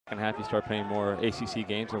half he started playing more ACC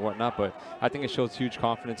games and whatnot, but I think it shows huge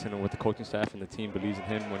confidence in what the coaching staff and the team believes in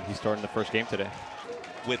him when he's starting the first game today.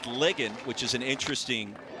 With Ligon, which is an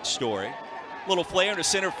interesting story. Little flare into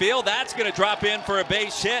center field. That's going to drop in for a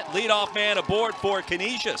base hit. Leadoff man aboard for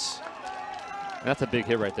Canisius. And that's a big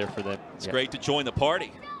hit right there for them. It's great to join the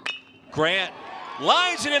party. Grant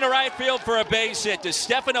lines it into right field for a base hit.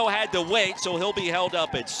 DeStefano had to wait, so he'll be held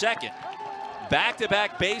up at second.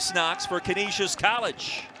 Back-to-back base knocks for Canisius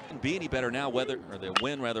College. Couldn't be any better now, the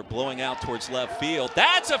wind blowing out towards left field.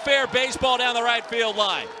 That's a fair baseball down the right field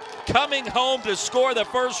line. Coming home to score the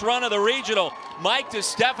first run of the regional, Mike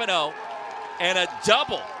DeStefano, and a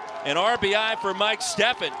double, an RBI for Mike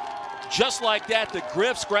Steffen. Just like that, the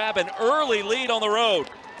Griffs grab an early lead on the road.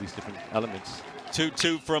 These different elements.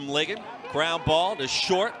 2-2 from Ligon. Ground ball to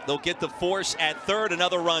short. They'll get the force at third.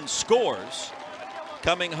 Another run scores.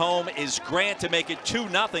 Coming home is Grant to make it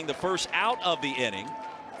 2-0, the first out of the inning.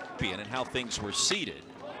 And how things were seeded.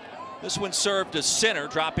 This one served to center.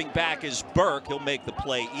 Dropping back is Burke. He'll make the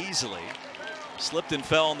play easily. Slipped and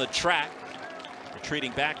fell on the track.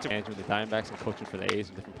 Retreating back to managing the Diamondbacks and coaching for the A's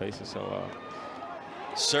in different places. So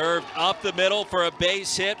served up the middle for a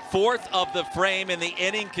base hit. Fourth of the frame, and the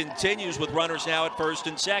inning continues with runners now at first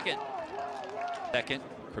and second.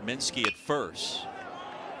 Kreminski at first.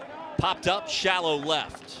 Popped up, shallow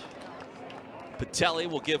left. Patelli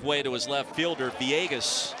will give way to his left fielder,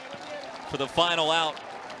 Villegas, for the final out.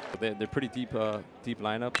 They're pretty deep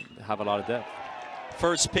lineup, have a lot of depth.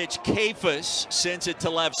 First pitch, Kafus sends it to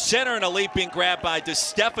left center, and a leaping grab by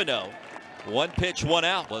DeStefano. One pitch, one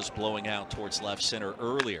out. Was blowing out towards left center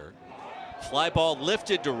earlier. Fly ball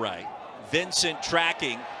lifted to right. Vincent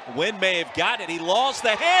tracking. Wynn may have gotten it. He lost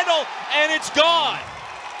the handle, and it's gone.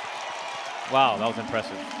 Wow, that was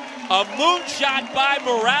impressive. A moonshot by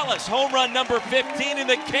Morales. Home run number 15, and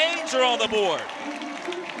the Canes are on the board.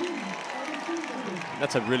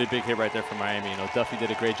 That's a really big hit right there for Miami. You know, Duffy did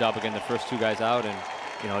a great job of getting the first two guys out, and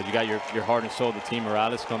you know, you got your heart and soul of the team,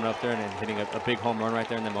 Morales, coming up there and hitting a big home run right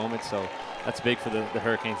there in the moment. So that's big for the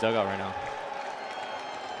Hurricanes dugout right now.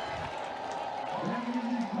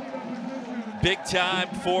 Big time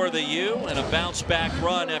for the U, and a bounce back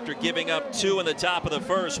run after giving up two in the top of the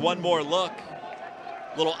first. One more look.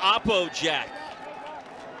 Little oppo jack.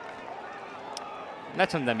 And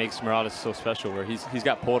that's something that makes Morales so special, where he's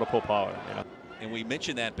got pull-to-pull power, you know. And we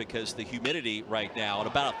mentioned that because the humidity right now at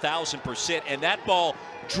about 1,000%, and that ball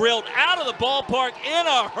drilled out of the ballpark in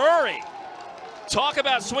a hurry. Talk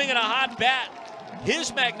about swinging a hot bat.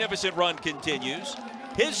 His magnificent run continues.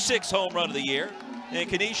 His 6th home run of the year. And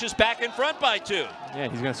Canisius back in front by 2. Yeah,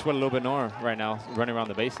 he's going to sweat a little bit more right now, running around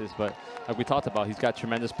the bases. But like we talked about, he's got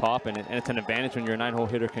tremendous pop, and it's an advantage when you're a 9-hole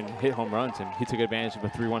hitter can hit home runs. And he took advantage of a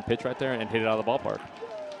 3-1 pitch right there and hit it out of the ballpark.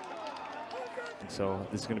 And so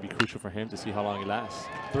this is going to be crucial for him to see how long he lasts.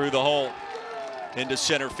 Through the hole into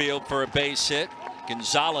center field for a base hit.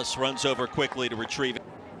 Gonzalez runs over quickly to retrieve it.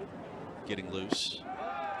 Getting loose.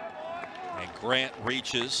 And Grant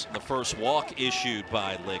reaches the first walk issued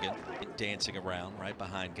by Ligon. Dancing around right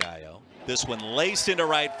behind Gallo. This one laced into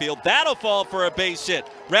right field. That'll fall for a base hit.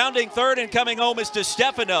 Rounding third and coming home is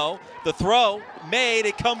DeStefano. The throw made.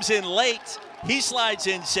 It comes in late. He slides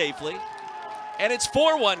in safely. And it's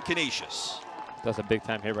 4-1 Canisius. That's a big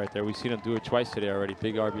time hit right there. We've seen him do it twice today already.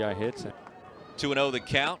 Big RBI hits. 2-0 the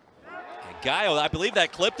count. And Gallo, I believe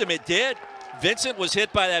that clipped him. It did. Vincent was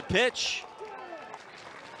hit by that pitch.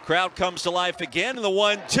 Crowd comes to life again, and the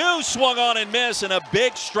 1-2 swung on and missed, and a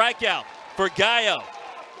big strikeout for Gallo.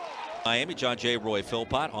 Miami, John J. Roy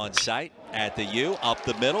Philpott on site at the U, up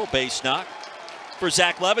the middle, base knock for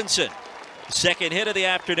Zach Levinson. Second hit of the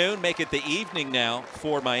afternoon, make it the evening now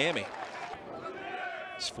for Miami.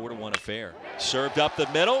 It's 4-1 affair. Served up the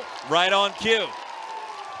middle, right on cue.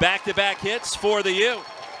 Back-to-back hits for the U.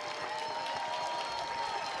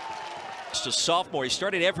 Just a sophomore, he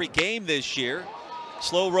started every game this year.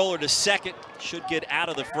 Slow roller to second, should get out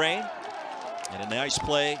of the frame. And a nice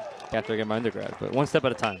play. After I get my undergrad, but one step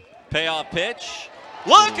at a time. Payoff pitch.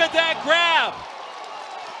 Look at that grab.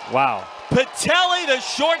 Wow. Patelli, the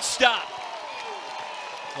shortstop.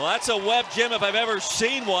 Well, that's a Webb gem if I've ever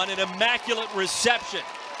seen one. An immaculate reception.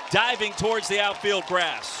 Diving towards the outfield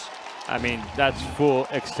grass. I mean, that's full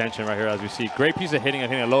extension right here as we see. Great piece of hitting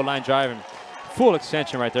a low line drive and full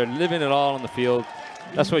extension right there. Living it all on the field.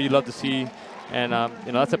 That's what you love to see. And,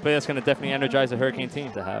 you know, that's a play that's going to definitely energize the Hurricane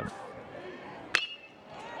team to have.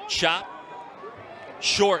 Chop.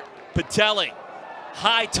 Short. Patelli.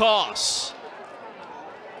 High toss.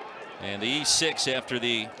 And the E6 after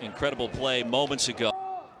the incredible play moments ago.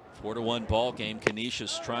 4-1 ball game.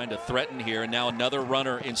 Canisius trying to threaten here. And now another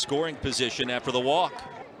runner in scoring position after the walk.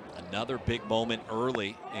 Another big moment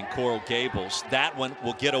early in Coral Gables. That one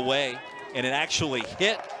will get away, and it actually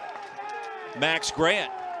hit Max Grant.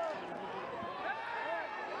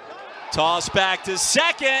 Toss back to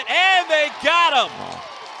second, and they got him.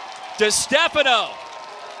 DeStefano.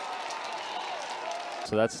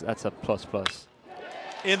 So that's a plus.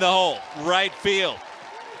 In the hole, right field.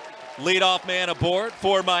 Leadoff man aboard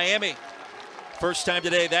for Miami. First time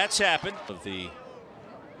today that's happened. Of the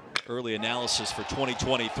early analysis for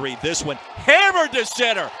 2023. This one hammered to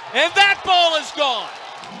center, and that ball is gone.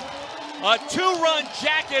 A 2-run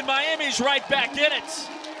jack, and Miami's right back in it.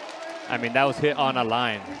 I mean, that was hit on a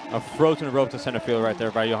line. A frozen rope to center field right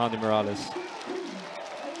there by Yohandy Morales.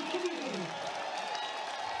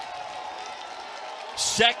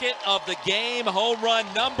 Second of the game, home run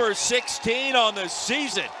number 16 on the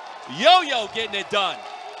season. Yo-Yo getting it done.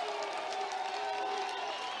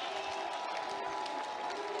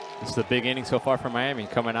 This is a big inning so far for Miami.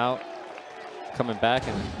 Coming out, coming back,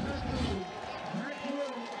 and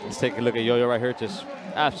let's take a look at Yo-Yo right here. Just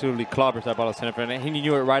absolutely clobbers that ball to center field. And he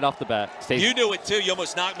knew it right off the bat. You knew it too. You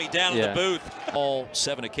almost knocked me down in the booth. All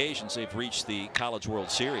 7 occasions they've reached the College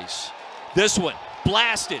World Series. This one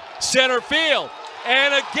blasted center field.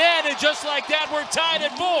 And again, and just like that, we're tied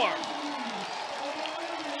at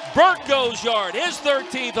 4. Burt goes yard, his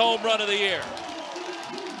 13th home run of the year.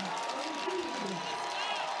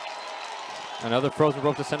 Another frozen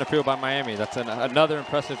rope to center field by Miami. That's another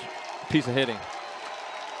impressive piece of hitting.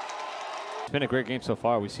 It's been a great game so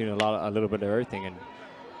far. We've seen a little bit of everything. And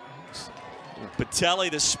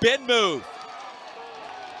Patelli, the spin move.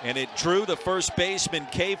 And it drew the first baseman,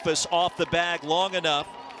 Kafus, off the bag long enough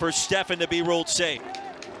for Stephan to be ruled safe.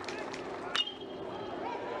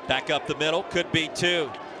 Back up the middle, could be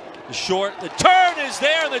 2. The short, the turn is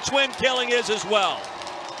there, and the twin killing is as well.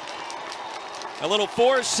 A little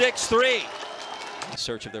 4-6-3. In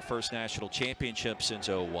search of their first national championship since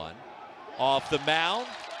 '01. Off the mound,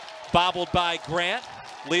 bobbled by Grant.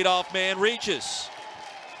 Leadoff man reaches.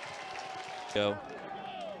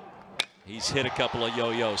 He's hit a couple of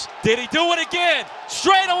yo-yos. Did he do it again?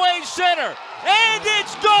 Straight away center, and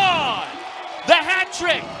it's gone! The hat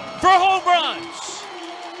trick for home runs.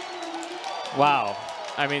 Wow.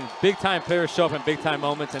 I mean, big-time players show up in big-time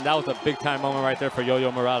moments, and that was a big-time moment right there for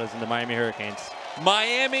Yo-Yo Morales and the Miami Hurricanes.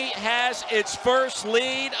 Miami has its first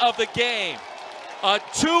lead of the game. A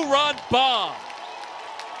 2-run bomb.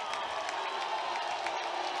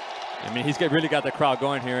 I mean, he's really got the crowd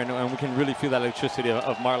going here, and we can really feel that electricity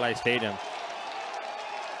of Marlight Stadium.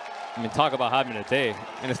 I mean, talk about having a day,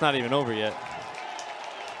 and it's not even over yet.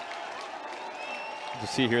 You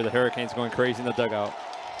see here the Hurricanes going crazy in the dugout.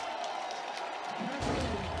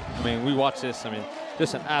 I mean, we watched this. I mean,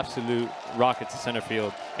 just an absolute rocket to center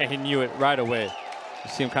field, and he knew it right away. You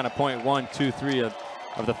see him kind of point 1, 2, 3 of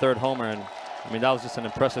the 3rd homer, and I mean, that was just an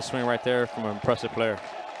impressive swing right there from an impressive player.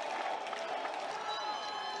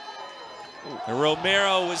 And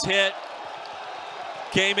Romero was hit.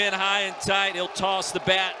 Came in high and tight. He'll toss the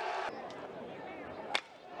bat.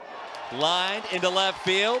 Lined into left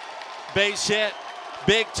field. Base hit.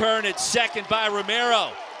 Big turn at second by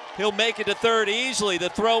Romero. He'll make it to 3rd easily. The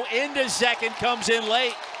throw into second comes in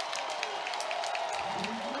late.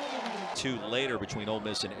 2 later between Ole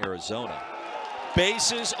Miss and Arizona.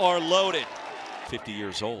 Bases are loaded. 50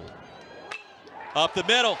 years old. Up the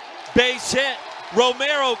middle. Base hit.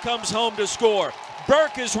 Romero comes home to score.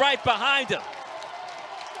 Burke is right behind him.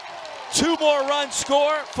 2 more runs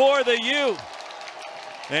score for the U.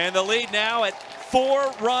 And the lead now at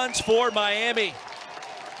 4 runs for Miami.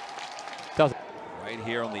 Right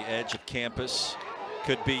here on the edge of campus.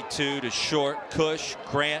 Could be 2 to short. Cush,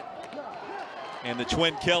 Grant, and the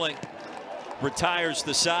twin killing retires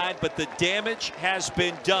the side, but the damage has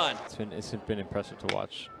been done. It's been impressive to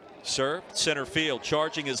watch. Serve, center field,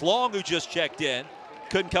 charging is Long, who just checked in.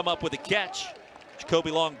 Couldn't come up with a catch.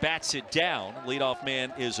 Jacoby Long bats it down. Leadoff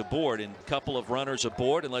man is aboard, and a couple of runners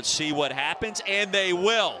aboard, and let's see what happens, and they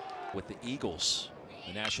will. With the Eagles,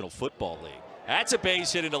 the National Football League. That's a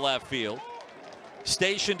base hit into left field.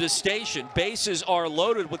 Station to station, bases are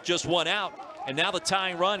loaded with just 1 out, and now the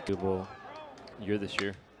tying run. Good year this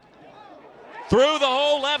year. Through the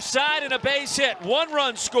hole left side and a base hit. 1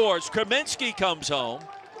 run scores. Kraminski comes home.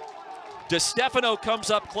 DeStefano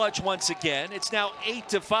comes up clutch once again. It's now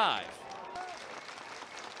 8-5.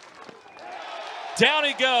 Down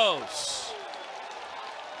he goes.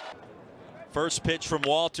 First pitch from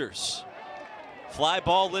Walters. Fly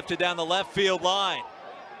ball lifted down the left field line.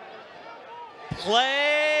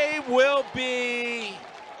 Play will be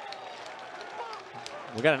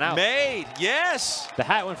We got an out. Made, yes. The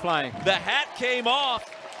hat went flying. The hat came off.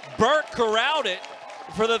 Burt corralled it.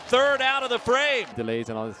 for the third out of the frame. Delays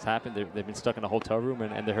and all this happened. They've been stuck in a hotel room,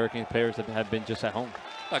 and the Hurricane players have been just at home.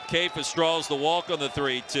 Cephas draws the walk on the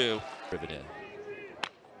 3-2. Driven in.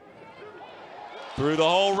 Through the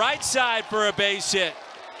whole right side for a base hit.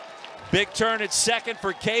 Big turn at second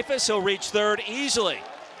for Cephas. He'll reach third easily.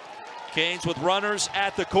 Canes with runners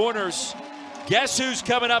at the corners. Guess who's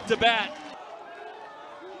coming up to bat?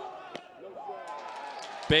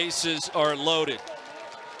 Bases are loaded.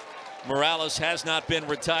 Morales has not been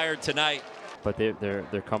retired tonight. But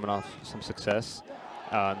they're coming off some success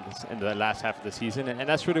in the last half of the season, and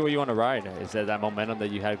that's really what you want to ride, is that momentum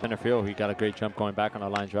that you had in center field. He got a great jump going back on a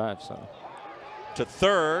line drive. So to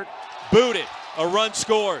third, booted. A run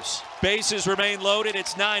scores. Bases remain loaded.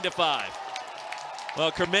 It's 9-5. Well,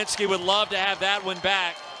 Kerminski would love to have that one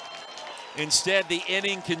back. Instead, the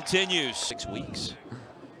inning continues. 6 weeks.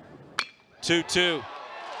 2-2.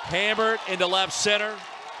 Hammered into left center.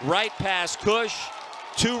 Right past Cush.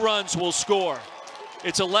 2 runs will score.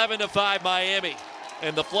 It's 11-5 Miami.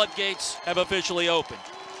 And the floodgates have officially opened.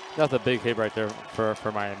 That's a big hit right there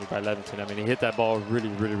for Miami by Levinson. I mean, he hit that ball really,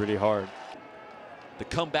 really, really hard. The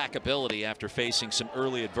comeback ability after facing some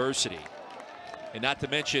early adversity. And not to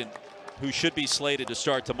mention who should be slated to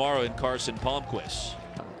start tomorrow in Carson Palmquist.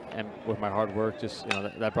 And with my hard work, just,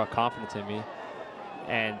 that brought confidence in me.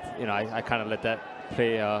 And, I kind of let that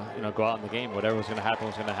play, go out in the game. Whatever was going to happen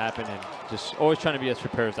was going to happen, and just always trying to be as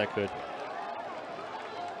prepared as I could.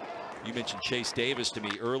 You mentioned Chase Davis to me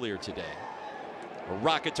earlier today. A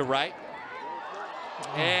rocket to right.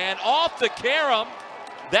 And off the carom.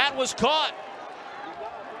 That was caught.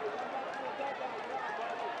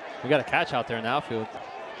 We got a catch out there in the outfield.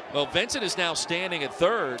 Well, Vincent is now standing at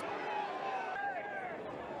third.